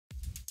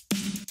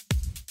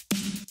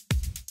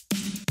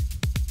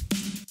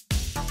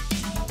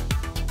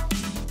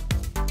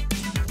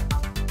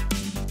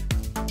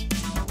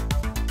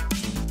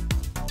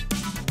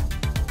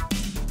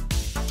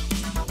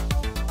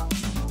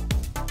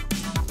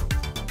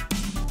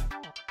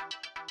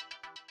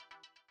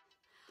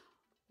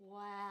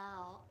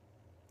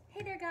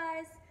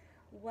guys,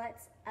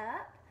 what's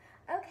up?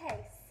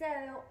 Okay, so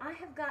I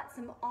have got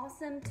some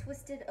awesome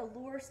Twisted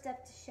Allure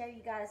stuff to show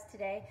you guys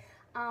today.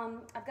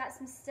 I've got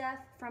some stuff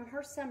from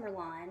her summer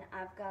line.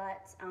 I've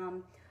got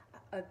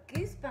a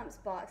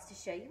Goosebumps box to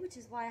show you, which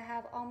is why I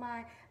have all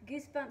my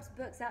Goosebumps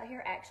books out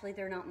here. Actually,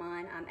 they're not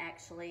mine. I'm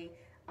actually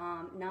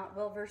not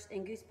well versed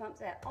in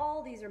Goosebumps at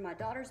all. These are my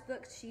daughter's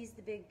books. She's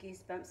the big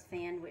Goosebumps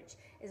fan, which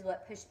is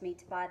what pushed me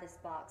to buy this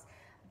box.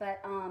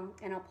 But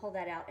and I'll pull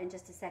that out in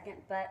just a second.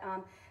 But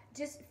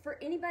just for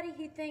anybody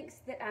who thinks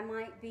that I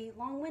might be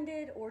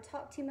long-winded or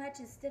talk too much,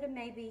 instead of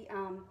maybe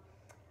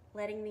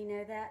letting me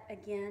know that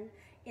again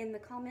in the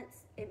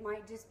comments, it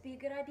might just be a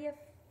good idea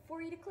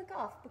for you to click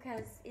off,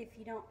 because if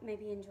you don't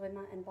maybe enjoy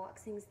my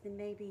unboxings, then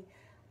maybe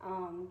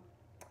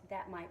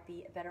that might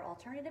be a better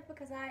alternative,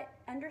 because I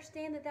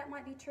understand that that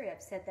might be true.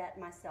 I've said that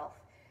myself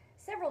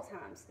several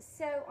times.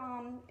 So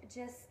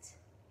just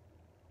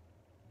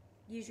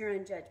use your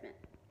own judgment.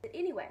 But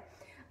anyway,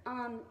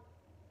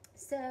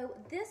 so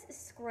this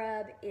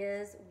scrub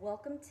is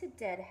Welcome to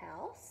Dead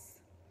House.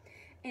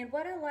 And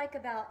what I like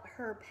about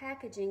her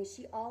packaging,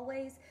 she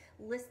always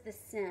lists the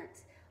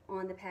scent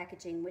on the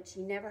packaging, which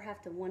you never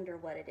have to wonder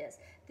what it is.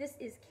 This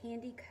is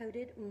candy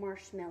coated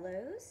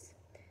marshmallows.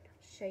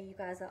 I'll show you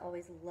guys. I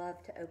always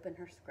love to open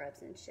her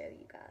scrubs and show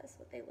you guys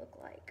what they look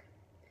like,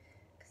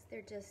 because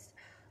they're just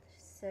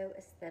so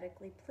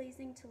aesthetically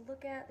pleasing to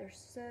look at. They're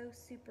so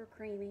super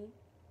creamy.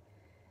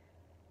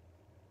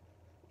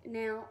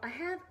 Now, I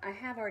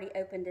have already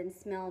opened and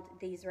smelled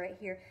these right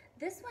here.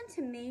 This one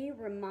to me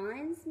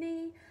reminds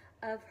me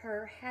of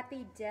her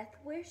Happy Death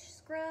Wish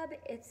scrub.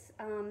 It's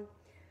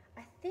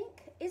I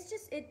think it's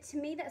just, to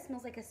me that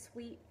smells like a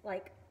sweet,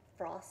 like,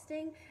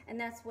 frosting, and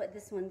that's what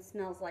this one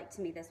smells like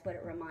to me. That's what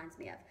it reminds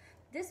me of.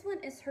 This one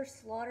is her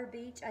Slaughter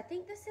Beach. I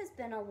think this has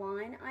been a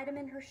line item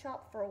in her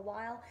shop for a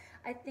while.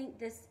 I think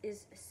this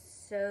is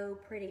so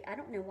pretty. I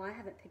don't know why I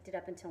haven't picked it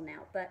up until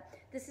now, but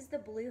this is the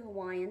Blue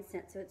Hawaiian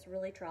scent, so it's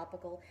really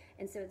tropical,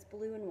 and so it's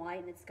blue and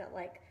white, and it's got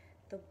like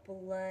the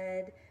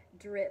blood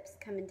drips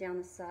coming down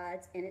the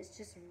sides, and it's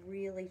just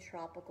really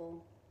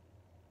tropical.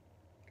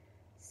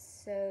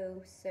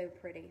 So, so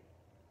pretty.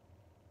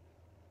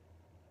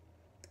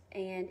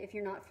 And if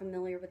you're not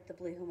familiar with the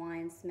Blue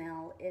Hawaiian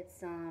smell,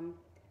 it's not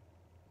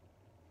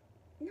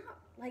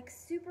like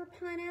super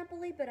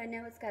pineapple-y, but I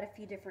know it's got a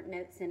few different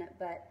notes in it,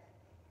 but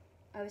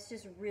I was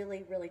just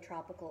really, really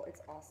tropical.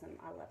 It's awesome.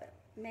 I love it.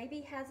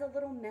 Maybe has a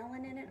little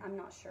melon in it. I'm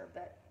not sure,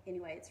 but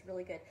anyway, it's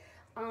really good.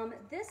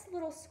 This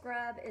little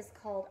scrub is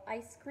called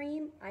Ice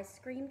Cream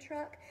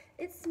Truck.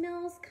 It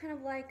smells kind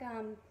of like,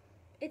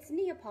 it's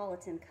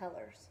Neapolitan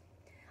colors.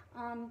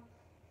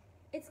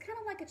 It's kind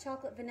of like a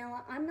chocolate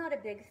vanilla. I'm not a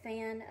big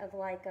fan of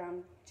like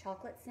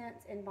chocolate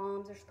scents in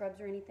balms or scrubs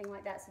or anything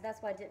like that, so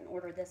that's why I didn't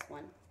order this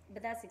one.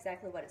 But that's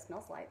exactly what it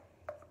smells like.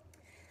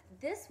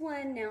 This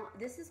one, now,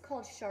 this is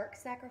called Shark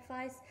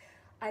Sacrifice.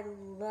 I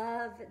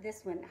love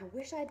this one. I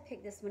wish I'd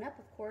picked this one up.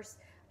 Of course,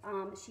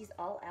 she's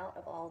all out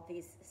of all of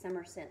these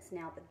summer scents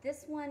now, but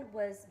this one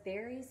was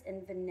berries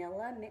and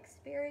vanilla,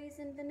 mixed berries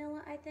and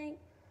vanilla, I think.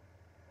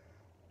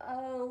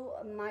 Oh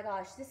my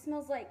gosh, this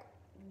smells like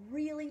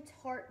really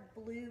tart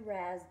blue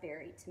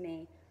raspberry to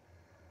me.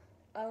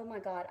 Oh my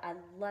God, I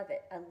love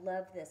it. I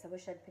love this. I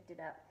wish I'd picked it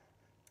up.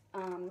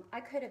 I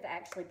could have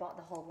actually bought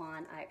the whole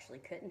line. I actually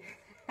couldn't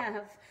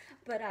have,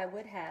 but I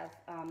would have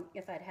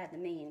if I'd had the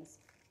means.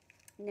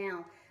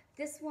 Now,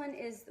 this one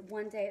is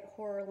One Day at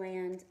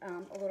Horrorland,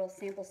 a little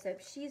sample soap.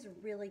 She's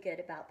really good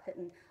about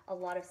putting a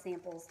lot of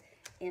samples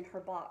in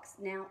her box.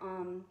 Now,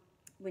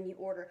 when you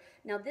order.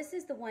 Now, this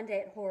is the One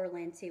Day at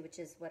Horrorland too, which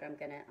is what I'm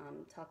going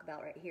to talk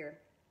about right here.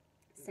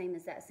 Same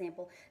as that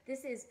sample.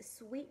 This is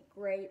Sweet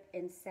Grape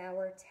and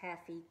Sour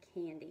Taffy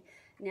Candy.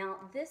 Now,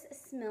 this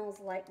smells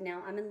like,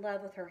 now I'm in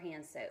love with her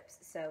hand soaps,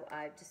 so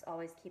I just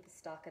always keep a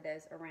stock of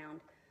those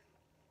around.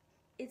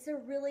 It's a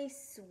really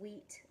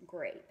sweet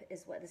grape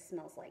is what this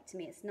smells like to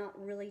me. It's not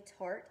really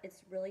tart,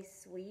 it's really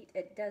sweet.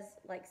 It does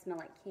like smell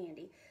like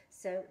candy,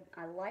 so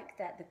I like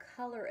that. The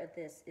color of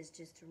this is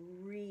just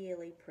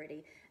really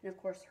pretty, and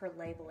of course her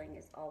labeling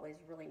is always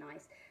really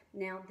nice.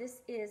 Now,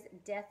 this is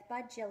Death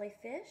by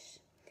Jellyfish.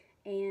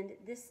 And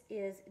this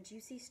is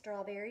Juicy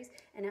Strawberries,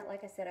 and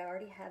like I said, I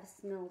already have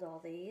smelled all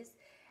these.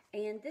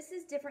 And this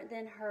is different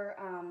than her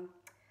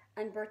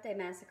Unbirthday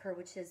Massacre,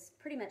 which is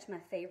pretty much my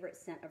favorite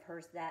scent of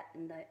hers, that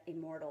and the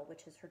Immortal,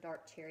 which is her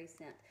dark cherry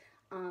scent.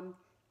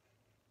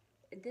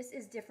 This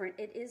is different.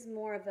 It is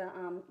more of a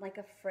like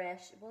a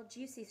fresh, well,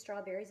 Juicy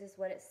Strawberries is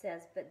what it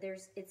says, but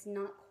it's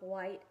not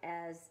quite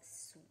as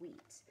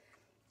sweet.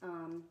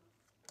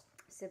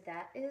 So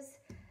that is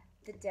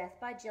the Death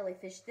by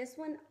Jellyfish. This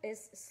one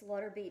is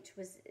Slaughter Beach,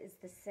 is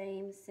the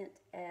same scent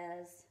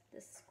as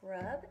the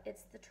scrub.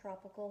 It's the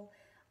tropical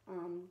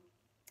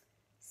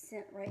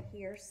scent right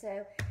here.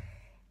 So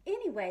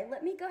anyway,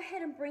 let me go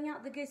ahead and bring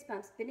out the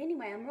Goosebumps. But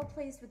anyway, I'm real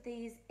pleased with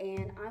these,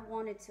 and I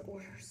wanted to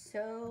order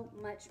so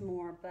much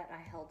more, but I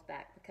held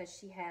back because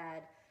she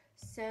had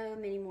so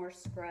many more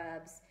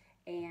scrubs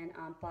and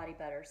body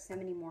butter, so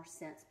many more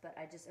scents, but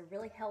I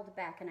really held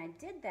back, and I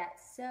did that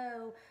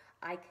so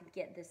I could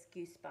get this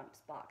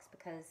Goosebumps box,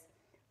 because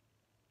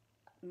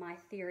my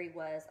theory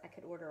was I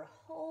could order a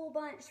whole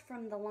bunch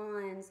from the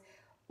lines,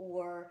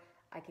 or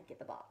I could get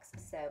the box.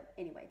 So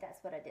anyway,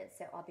 that's what I did.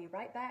 So I'll be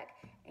right back,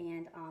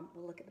 and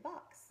we'll look at the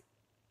box.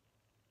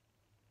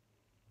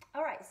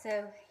 All right,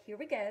 so here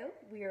we go.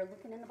 We are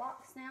looking in the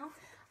box now.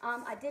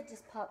 I did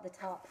just pop the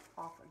top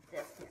off of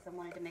this because I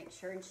wanted to make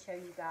sure and show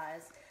you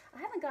guys.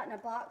 I haven't gotten a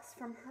box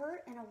from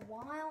her in a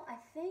while. I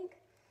think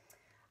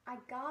I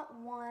got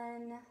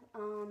one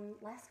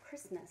last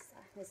Christmas.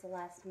 Was the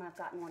last time I've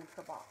gotten one of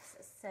her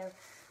boxes. So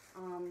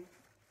I'm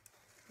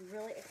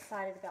really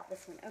excited about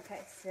this one.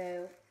 Okay,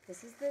 so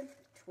this is the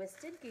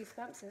Twisted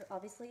Goosebumps. It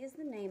obviously is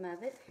the name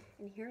of it.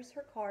 And here's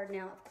her card.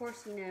 Now, of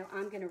course, you know,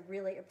 I'm going to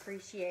really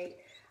appreciate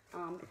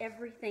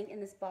everything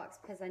in this box,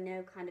 because I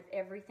know kind of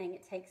everything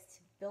it takes to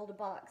build a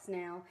box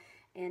now.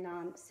 And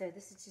so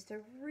this is just a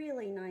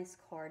really nice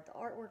card. The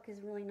artwork is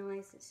really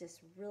nice. It's just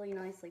really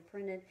nicely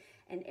printed,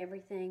 and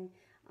everything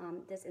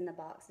that's in the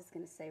box is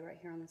going to say right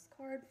here on this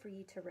card for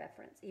you to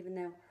reference, even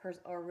though hers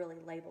are really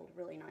labeled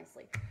really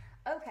nicely.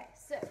 Okay,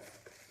 so,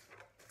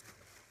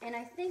 and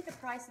I think the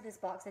price of this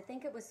box, I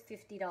think it was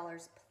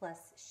 $50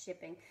 plus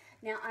shipping.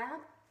 Now, I'm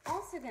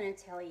also going to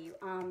tell you,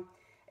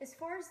 as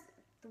far as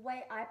the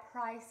way I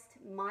priced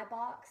my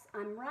box,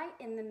 I'm right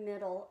in the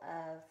middle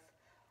of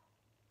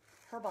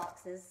her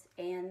boxes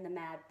and the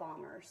Mad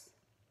Bombers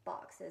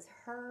boxes.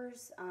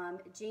 Hers,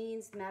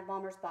 Jean's, Mad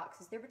Bombers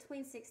boxes, they're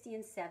between $60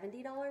 and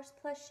 $70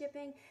 plus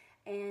shipping,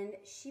 and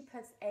she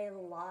puts a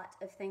lot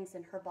of things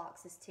in her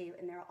boxes too,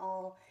 and they're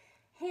all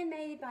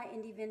handmade by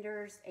indie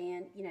vendors,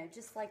 and you know,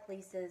 just like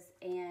Lisa's.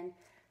 And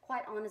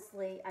quite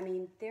honestly, I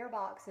mean, their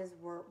boxes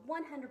were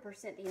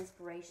 100% the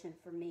inspiration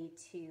for me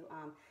to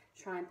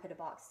try and put a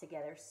box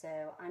together.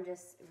 So I'm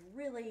just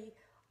really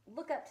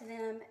look up to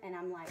them, and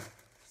I'm like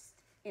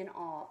just in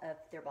awe of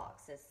their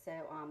boxes. So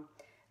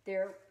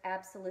they're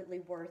absolutely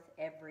worth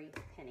every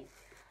penny.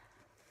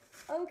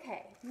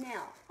 Okay,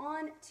 now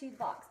on to the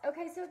box.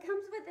 Okay, so it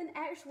comes with an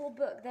actual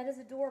book. That is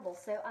adorable.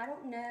 So I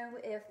don't know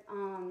if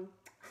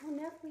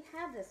we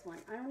have this one.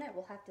 I don't know.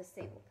 We'll have to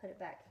see. We'll put it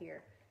back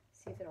here.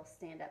 See if it'll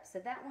stand up. So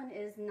that one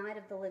is Night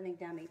of the Living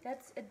Dummy.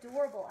 That's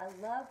adorable. I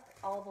love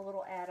all the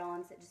little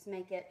add-ons that just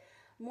make it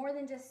more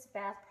than just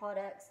bath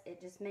products.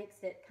 It just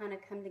makes it kind of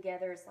come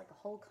together. It's like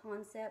a whole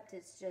concept.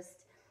 It's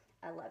just,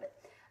 I love it.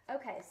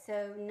 Okay,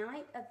 so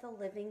Night of the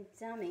Living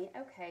Dummy.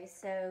 Okay,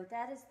 so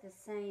that is the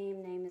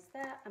same name as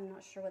that. I'm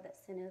not sure what that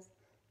scent is.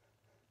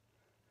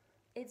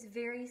 It's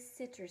very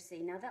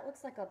citrusy. Now that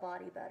looks like a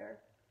body butter.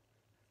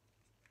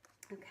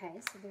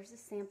 Okay, so there's a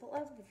sample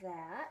of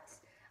that.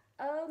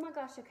 Oh my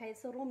gosh, okay,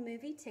 it's a little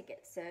movie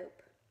ticket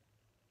soap.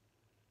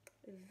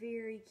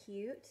 Very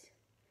cute.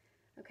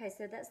 Okay,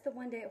 so that's the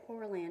One Day at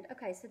Horrorland.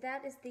 Okay, so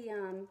that is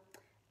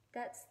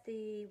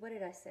the, what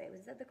did I say?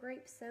 Was that the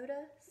grape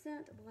soda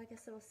scent? Well, I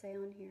guess it'll say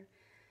on here.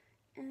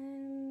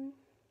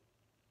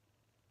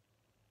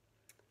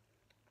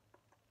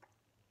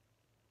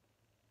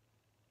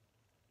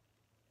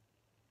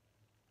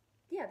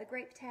 Yeah, the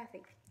grape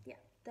taffy. Yeah,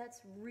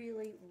 that's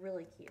really,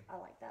 really cute. I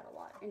like that a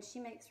lot. And she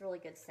makes really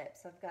good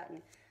soaps. I've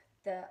gotten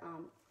the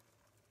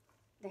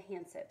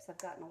hand soaps. I've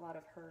gotten a lot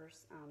of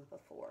hers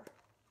before.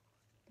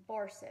 The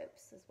bar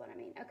soaps is what I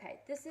mean. Okay,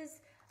 this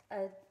is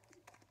a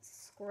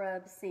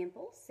scrub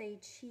sample. Say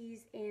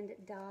cheese and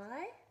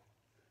dye.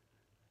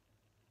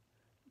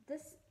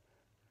 This,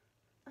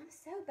 I'm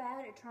so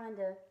bad at trying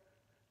to,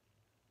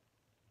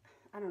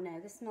 I don't know,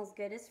 this smells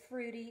good. It's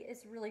fruity.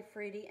 It's really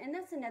fruity. And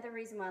that's another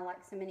reason why I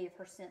like so many of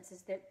her scents,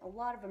 is that a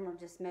lot of them are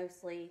just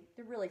mostly,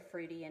 they're really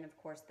fruity, and of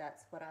course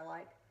that's what I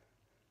like.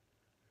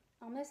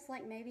 Almost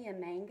like maybe a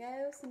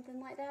mango,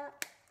 something like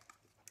that.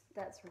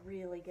 That's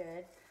really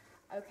good.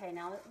 Okay,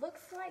 now it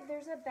looks like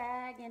there's a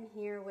bag in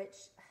here, which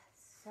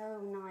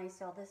so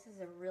nice, y'all. This is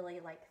a really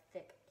like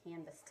thick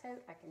canvas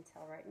tote, I can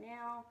tell right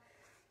now,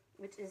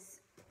 which is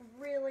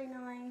really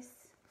nice,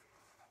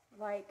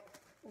 like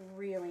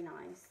really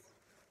nice.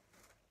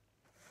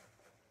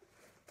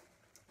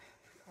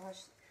 Oh my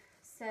gosh.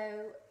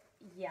 So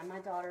yeah, my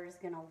daughter is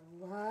gonna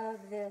love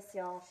this,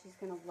 y'all. She's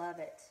gonna love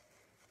it.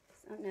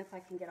 I don't know if I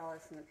can get all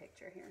this in the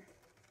picture here.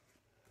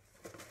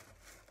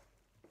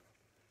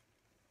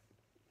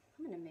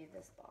 I'm going to move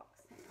this box.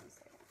 Hang on a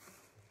second.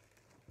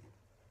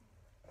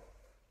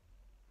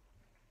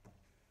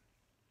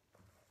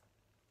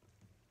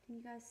 Can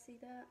you guys see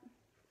that?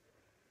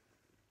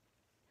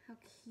 How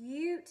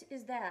cute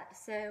is that?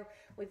 So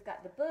we've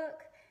got the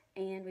book,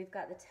 and we've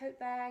got the tote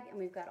bag, and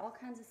we've got all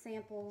kinds of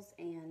samples,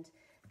 and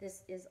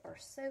this is our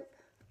soap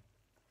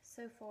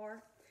so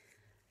far.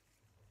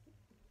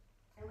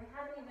 And we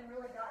haven't even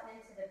really gotten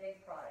into the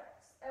big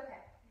products.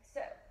 Okay, so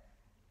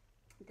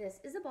this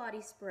is a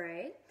body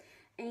spray,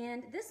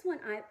 and this one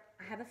I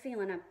have a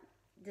feeling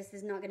this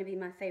is not going to be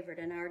my favorite,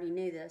 and I already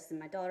knew this, and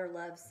my daughter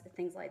loves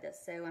things like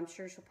this, so I'm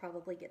sure she'll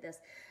probably get this.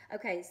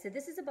 Okay, so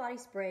this is a body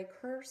spray,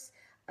 Curse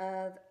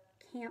of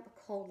Camp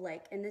Cold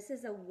Lake, and this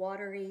is a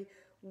watery,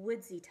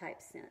 woodsy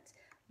type scent,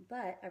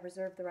 but I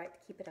reserve the right to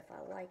keep it if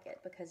I like it,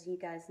 because you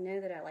guys know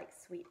that I like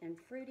sweet and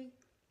fruity.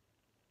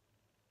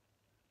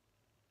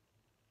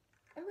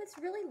 Oh, it's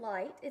really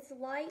light. It's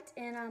light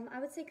and I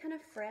would say kind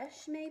of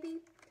fresh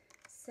maybe.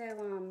 So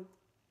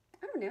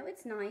I don't know.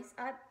 It's nice.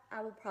 I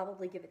will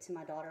probably give it to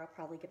my daughter. I'll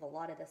probably give a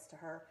lot of this to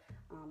her.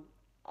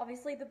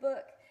 Obviously the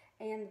book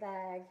and the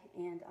bag,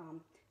 and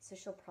so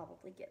she'll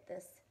probably get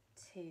this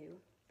too.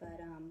 But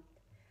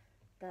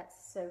that's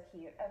so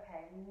cute.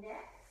 Okay,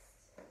 next.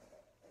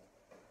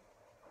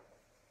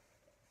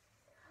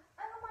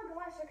 Oh my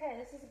gosh. Okay,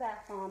 this is a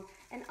bath bomb,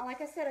 and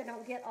like I said, I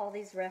don't get all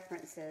these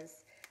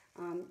references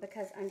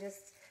because I'm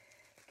just.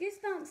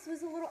 Goosebumps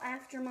was a little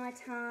after my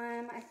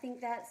time. I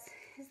think that's,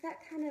 is that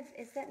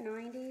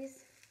 90s?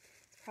 It's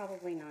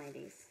probably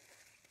 90s.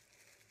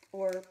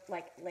 Or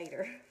like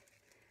later.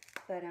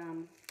 But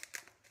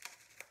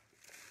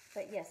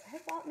yes, I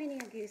have bought many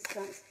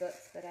Goosebumps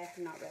books, but I have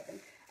not read them.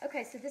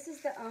 Okay, so this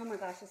is the, oh my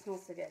gosh, it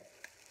smells so good.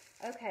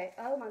 Okay,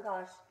 oh my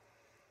gosh.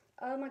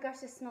 Oh my gosh,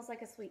 this smells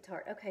like a sweet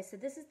tart. Okay, so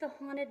this is the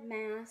Haunted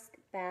Mask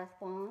Bath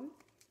Bomb.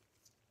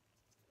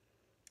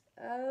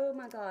 Oh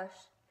my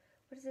gosh.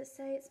 What does it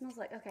say? It smells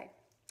like, okay.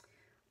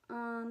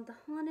 The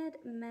Haunted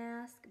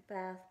Mask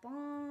Bath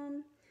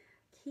Bomb,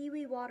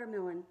 Kiwi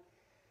Watermelon.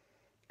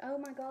 Oh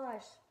my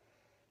gosh.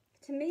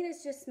 To me,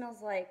 this just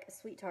smells like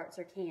sweet tarts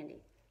or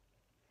candy.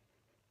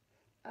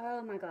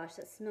 Oh my gosh,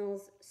 that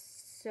smells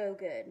so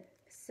good.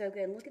 So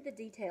good. Look at the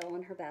detail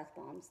on her bath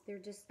bombs. They're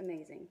just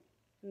amazing.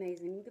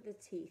 Amazing. Look at the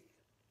teeth.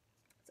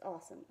 It's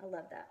awesome. I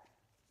love that.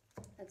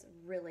 That's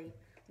really,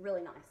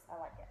 really nice. I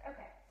like it.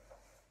 Okay.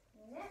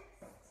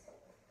 Next.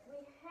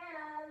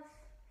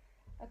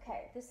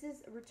 Okay, this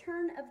is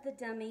Return of the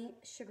Dummy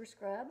Sugar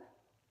Scrub,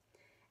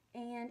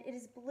 and it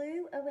is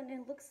blue. Oh, and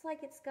it looks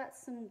like it's got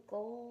some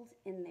gold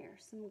in there,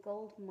 some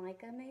gold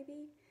mica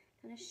maybe,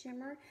 kind of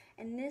shimmer.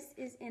 And this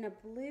is in a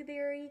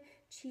blueberry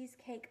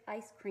cheesecake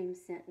ice cream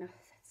scent. Now,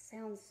 that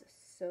sounds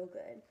so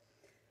good.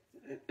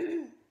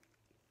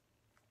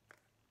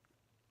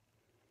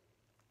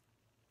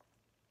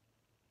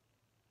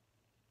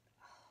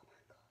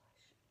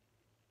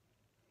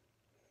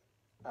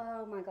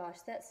 Oh my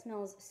gosh, that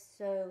smells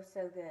so,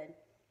 so good.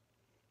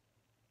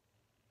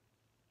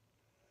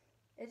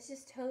 It's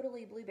just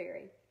totally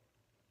blueberry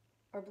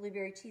or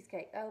blueberry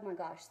cheesecake. Oh my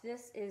gosh,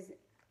 this is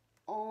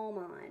all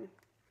mine,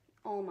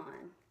 all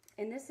mine.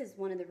 And this is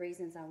one of the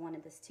reasons I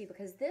wanted this too,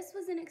 because this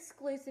was an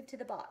exclusive to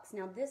the box.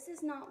 Now, this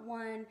is not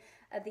one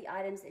of the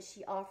items that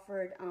she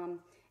offered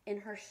in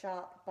her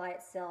shop by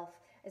itself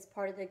as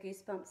part of the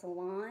Goosebumps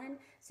line,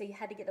 so you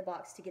had to get the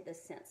box to get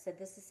this scent. So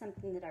this is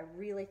something that I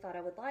really thought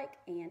I would like,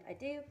 and I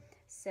do.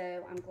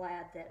 So I'm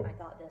glad that I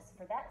got this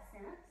for that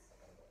scent.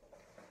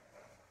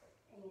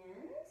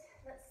 And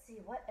let's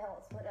see, what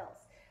else, what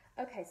else?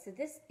 Okay, so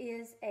this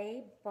is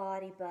a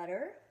body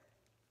butter.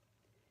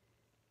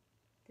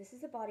 This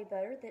is a body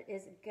butter that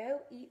is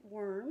Go Eat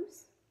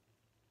Worms.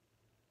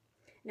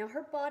 Now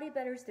her body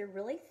butters, they're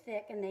really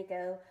thick and they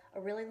go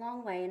a really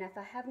long way. And if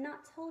I have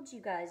not told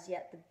you guys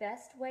yet, the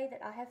best way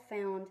that I have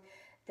found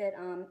that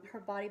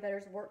her body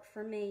butters work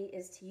for me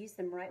is to use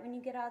them right when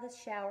you get out of the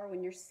shower,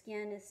 when your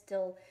skin is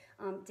still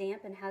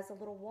damp and has a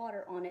little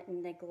water on it,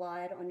 and they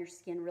glide on your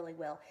skin really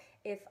well.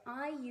 If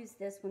I use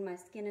this when my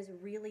skin is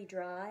really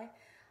dry,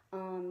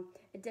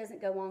 it doesn't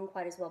go on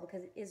quite as well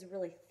because it is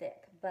really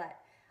thick. But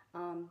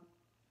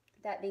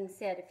that being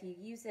said, if you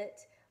use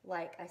it,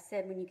 like I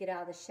said, when you get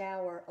out of the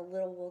shower, a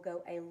little will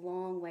go a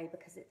long way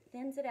because it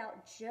thins it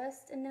out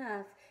just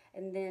enough,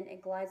 and then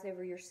it glides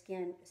over your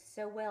skin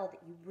so well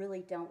that you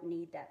really don't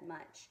need that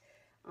much.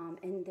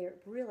 And they're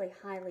really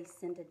highly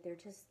scented. They're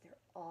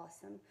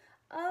awesome.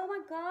 Oh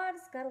my God,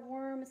 it's got a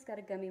worm. It's got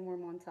a gummy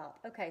worm on top.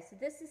 Okay, so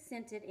this is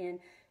scented in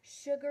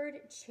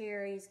sugared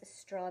cherries,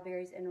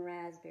 strawberries, and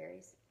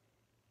raspberries.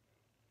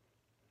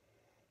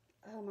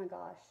 Oh my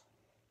gosh.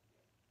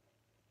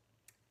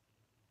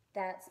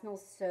 That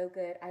smells so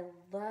good. I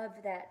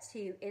love that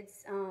too.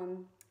 It's,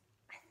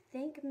 I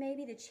think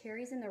maybe the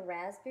cherries and the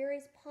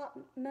raspberries pop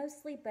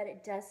mostly, but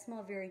it does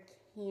smell very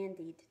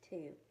candied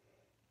too.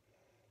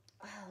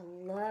 Oh,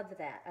 love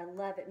that. I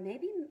love it.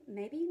 Maybe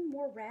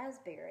more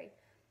raspberry.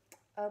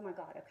 Oh my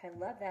God. Okay,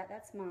 love that.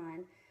 That's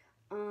mine.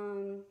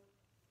 That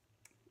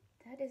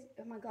is,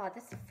 oh my God,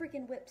 that's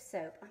freaking whipped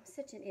soap. I'm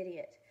such an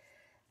idiot.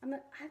 Okay,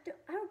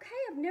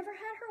 I've never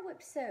had her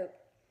whipped soap.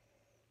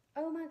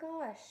 Oh my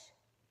gosh.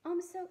 I'm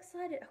so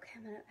excited. Okay,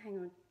 hang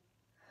on.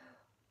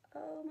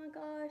 Oh my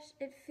gosh,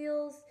 it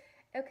feels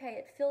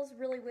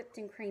really whipped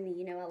and creamy.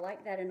 You know, I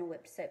like that in a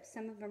whipped soap.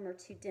 Some of them are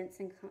too dense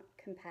and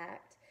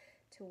compact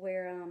to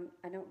where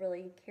I don't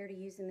really care to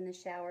use them in the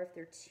shower if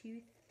they're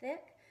too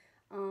thick.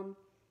 Oh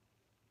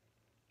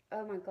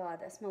my God,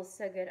 that smells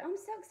so good. I'm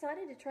so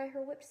excited to try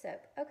her whipped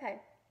soap.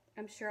 Okay,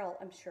 I'm sure I'll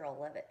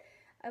love it.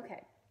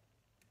 Okay,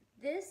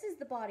 this is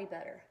the body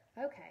butter.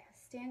 Okay,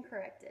 stand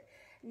corrected.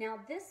 Now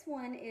this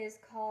one is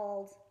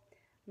called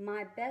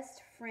My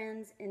Best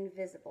Friend's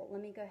Invisible.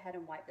 Let me go ahead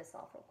and wipe this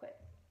off real quick.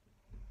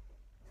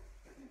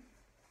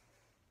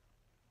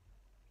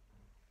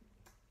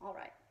 All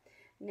right,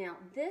 now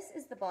this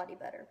is the body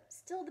butter.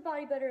 Still the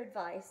body butter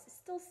advice,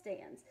 still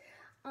stands.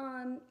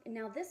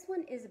 Now this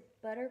one is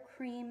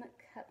buttercream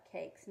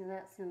cupcakes. Now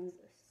that sounds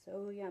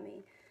so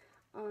yummy.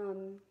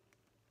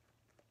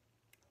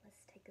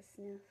 Let's take a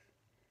sniff.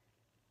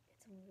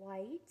 It's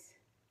white,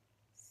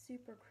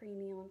 super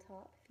creamy on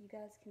top, if you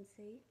guys can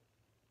see.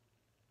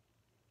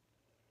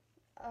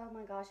 Oh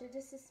my gosh, it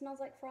just smells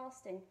like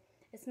frosting.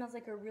 It smells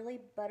like a really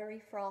buttery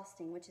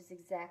frosting, which is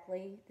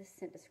exactly the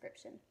scent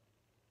description.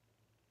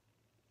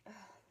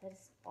 Oh, that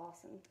is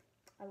awesome.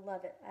 I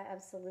love it. I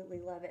absolutely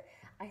love it.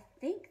 I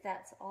think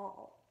that's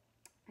all.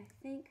 I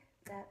think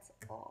that's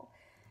all.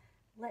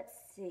 Let's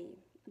see.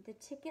 The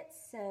Ticket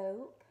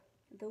soap,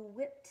 the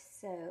whipped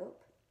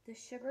soap, the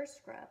sugar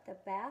scrub, the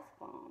bath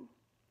bomb,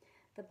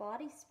 the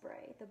body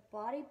spray, the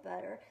body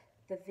butter,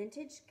 the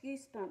vintage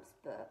Goosebumps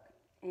book,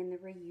 and the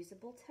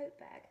reusable tote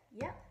bag.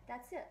 Yep,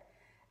 that's it.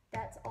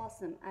 That's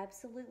awesome. I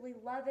absolutely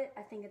love it.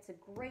 I think it's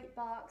a great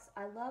box.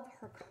 I love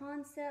her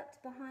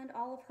concept behind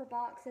all of her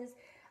boxes.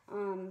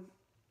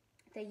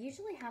 They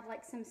usually have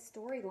like some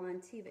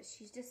storyline too, but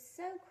she's just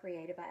so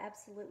creative. I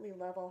absolutely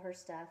love all her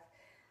stuff.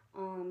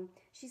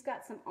 She's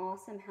got some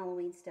awesome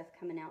Halloween stuff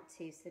coming out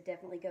too, so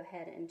definitely go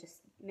ahead and just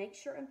make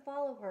sure and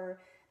follow her.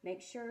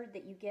 Make sure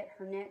that you get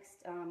her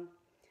next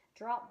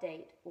drop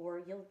date,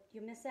 or you'll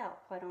miss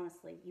out, quite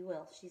honestly. You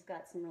will. She's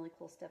got some really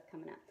cool stuff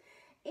coming up.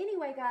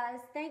 Anyway, guys,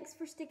 thanks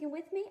for sticking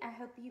with me. I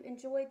hope you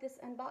enjoyed this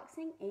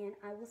unboxing, and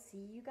I will see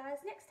you guys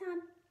next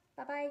time.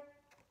 Bye-bye.